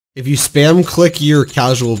If you spam click your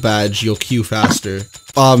casual badge, you'll queue faster.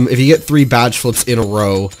 If you get 3 badge flips in a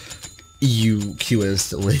row, you queue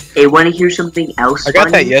instantly. Hey, wanna hear something else? I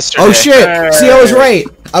got that yesterday. Oh shit! See, I was right!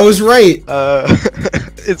 I was right!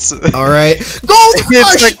 It's... Alright. Gold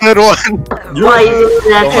It's a good one! Why is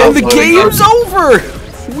that? And the game's over!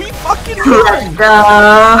 We fucking won!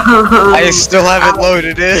 No. I still haven't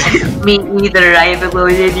loaded it. Me either, I haven't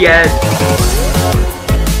loaded yet.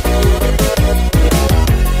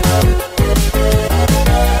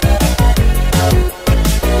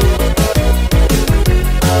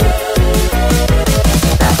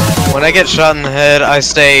 When I get shot in the head, I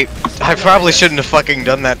say, I probably shouldn't have fucking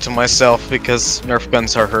done that to myself because Nerf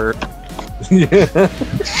guns are hurt.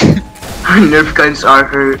 Nerf guns are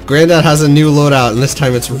hurt. Granddad has a new loadout, and this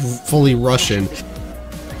time it's fully Russian.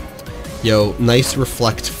 Yo, nice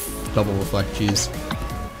double reflect, jeez.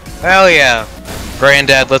 Hell yeah.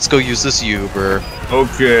 Granddad, let's go use this Uber.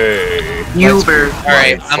 Okay. Uber.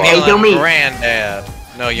 Alright, I'm Hey, healing me. Granddad.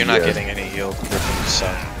 No, you're not getting any heal. So.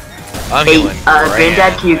 I'm Hey, healing.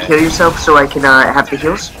 Granddad, can you kill yourself so I can have the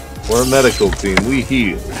heals? We're a medical team. We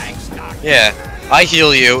heal. Yeah. I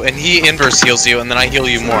heal you, and he inverse heals you, and then I heal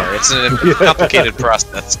you more. It's a complicated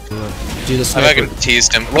process. Dude, I fucking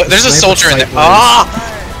teased him. Look, there's a soldier in there. Ah!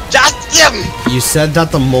 Just him! You said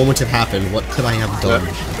that the moment it happened. What could I have done?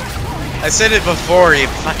 I said it before, you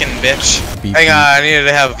fucking bitch. Hang on, I needed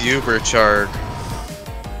to have Uber chart.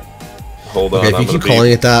 Hold on. Okay, if you keep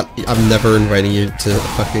calling it that, I'm never inviting you to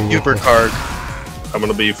fucking Uber card. I'm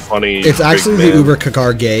gonna be funny. It's actually the Uber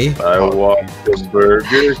car gay. I walk to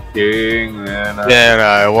Burger King and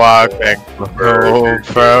I walk back home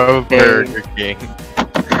from Burger King.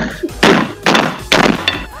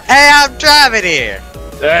 Hey, I'm driving here!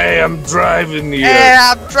 Hey, I'm driving here. Hey,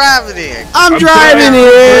 I'm driving here! I'm driving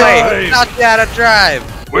here! Wait, not how to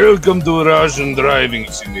drive! Welcome to Russian driving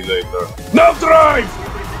simulator. Now drive!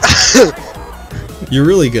 You're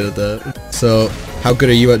really good at that. So, how good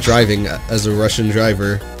are you at driving as a Russian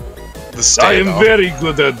driver? I am very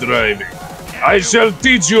good at driving. I shall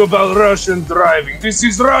teach you about Russian driving. This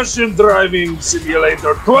is Russian Driving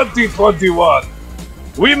Simulator 2021.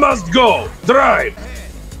 We must go. Drive.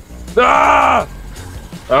 Ah!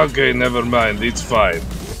 Okay, never mind. It's fine.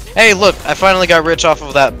 Hey, look, I finally got rich off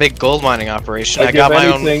of that big gold mining operation. I give got my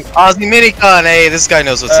anything- own Aussie minicon. Hey, this guy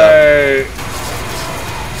knows what's up. Hey.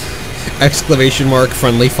 Exclamation mark,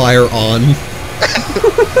 friendly fire on.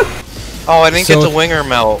 Oh, I didn't get the winger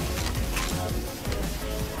melt.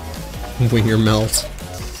 Winger melt.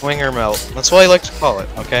 Winger melt. That's what I like to call it,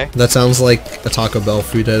 okay? That sounds like a Taco Bell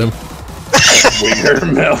food item. Winger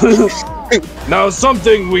melt. Now,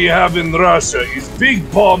 something we have in Russia is big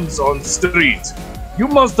bombs on street. You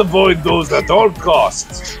must avoid those at all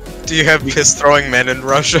costs. Do you have piss-throwing men in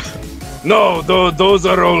Russia? No, those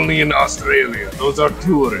are only in Australia. Those are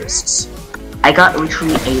tourists. I got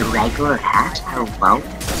literally a regular hat. How about?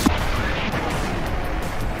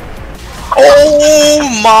 Oh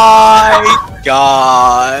my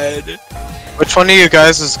god! Which one of you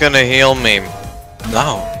guys is gonna heal me?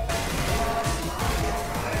 No.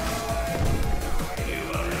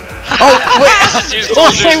 Oh wait!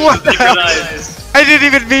 Oh, what the hell? I didn't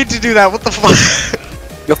even mean to do that. What the fuck?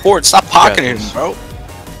 Yo, Ford, stop pocketing him, bro.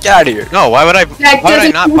 Get out of here. No, why would I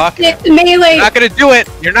not pocket him? You're not gonna do it.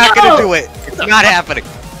 You're not gonna do it. It's not happening.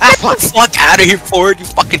 Get the fuck out of here, Ford, you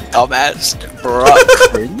fucking dumbass. Bro,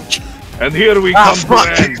 cringe. And here we come to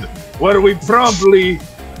the end, where we promptly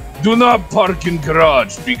do not park in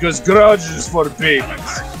garage, because garage is for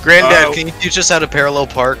payments. Granddad, can you teach us how to parallel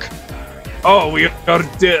park? Oh, we are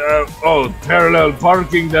parallel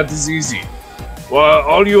parking, that is easy. Well,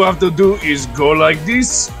 all you have to do is go like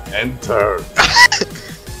this and turn.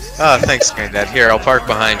 Oh, thanks, Granddad. Here, I'll park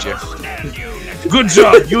behind you. Good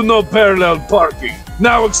job, you know parallel parking.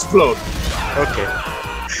 Now explode. Okay.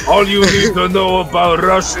 All you need to know about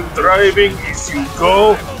Russian driving is you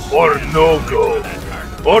go or no go.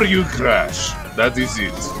 Or you crash. That is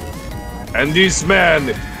it. And this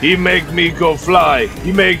man, he make me go fly.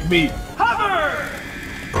 He make me hover!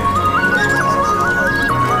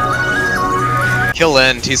 He'll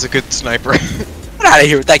end. He's a good sniper. Get out of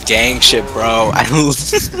here with that gang shit, bro.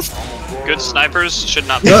 Good snipers should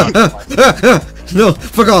not be on. No,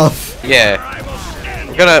 fuck off. Yeah.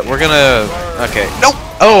 We're gonna. Okay. Nope.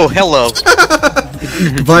 Oh, hello.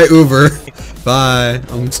 Bye, Uber. Bye.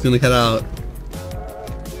 I'm just gonna head out.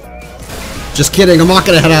 Just kidding, I'm not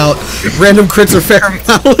gonna head out. Random crits are fair and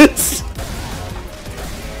balanced.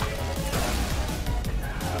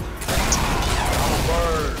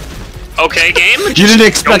 Okay, game. You didn't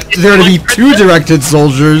expect there to be 2 directed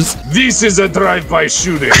soldiers. This is a drive-by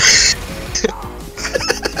shooting.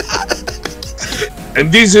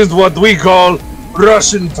 And this is what we call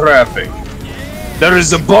Russian traffic. There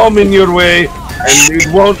is a bomb in your way, and it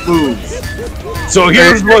won't move. So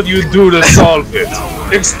here's what you do to solve it.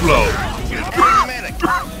 Explode.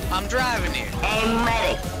 I'm driving here. Hey,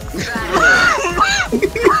 medic.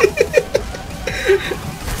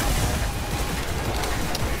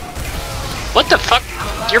 What the fuck?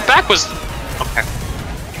 Your back was. Okay.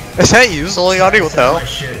 Is that you, Soliani? What the hell?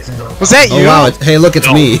 Was that you? Oh wow! Hey, look, it's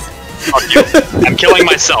No. me. Fuck you. I'm killing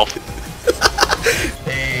myself.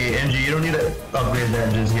 Hey, NG, you don't need to upgrade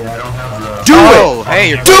that just yet. I don't have the. Do Oh, hey,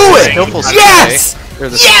 you're Do it! skillful it! Yes! today. You're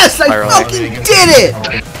the Yes! I spiral. fucking did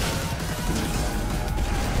it!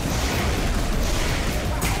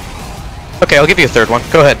 Okay, I'll give you a third one.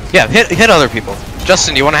 Go ahead. Yeah, hit other people.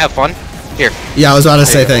 Justin, you want to have fun? Here. Yeah, I was about to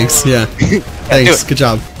say thanks. Yeah. Do Thanks. it. Good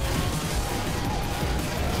job.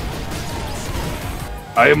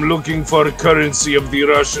 I am looking for currency of the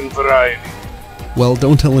Russian variety. Well,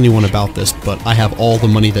 don't tell anyone about this, but I have all the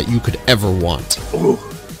money that you could ever want. Ooh.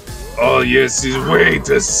 Oh yes, wait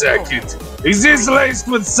a second. Is this laced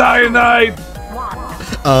with cyanide?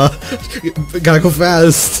 Gotta go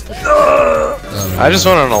fast. I just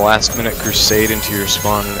went on a last-minute crusade into your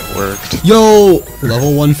spawn and it worked. Yo!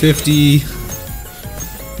 Level 150.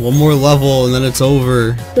 One more level and then it's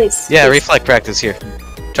over. Please. Yeah, reflect practice here.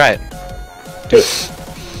 Try it. Do it.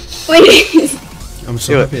 Wait. I'm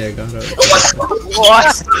so Do it. happy I got it.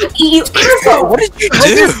 What? You asshole. What did you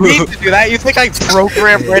do? Need to do that? You think I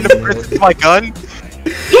programmed random crits with my gun?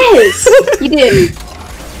 Yes, you did.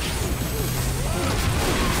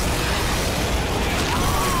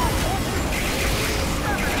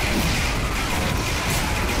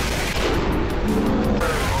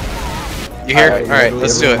 You hear? Alright,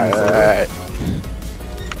 let's do it. Alright.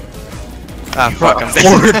 Ah, fuck, I'm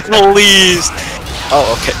dead. Please!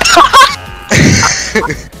 Oh, okay.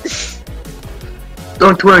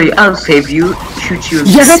 Don't worry, I'll save you. Shoot you.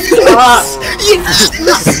 Yes.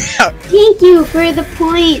 Thank you for the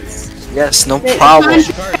points. Yes, no The problem.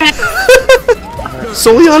 contract.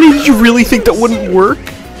 Soliani, did you really think that wouldn't work?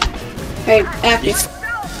 Alright,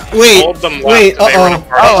 after. Wait, Hold them left. wait, They were on a uh-oh.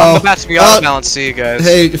 party. Oh, I'm about to be out of balance. See you guys.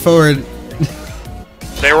 Hey, forward.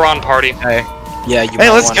 They were on party. Hey. Yeah, you Hey, might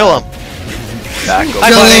let's wanna kill him. back over.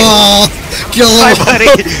 Hi, buddy. Kill him! Hi, buddy.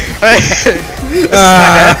 Hey. This is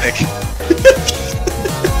epic.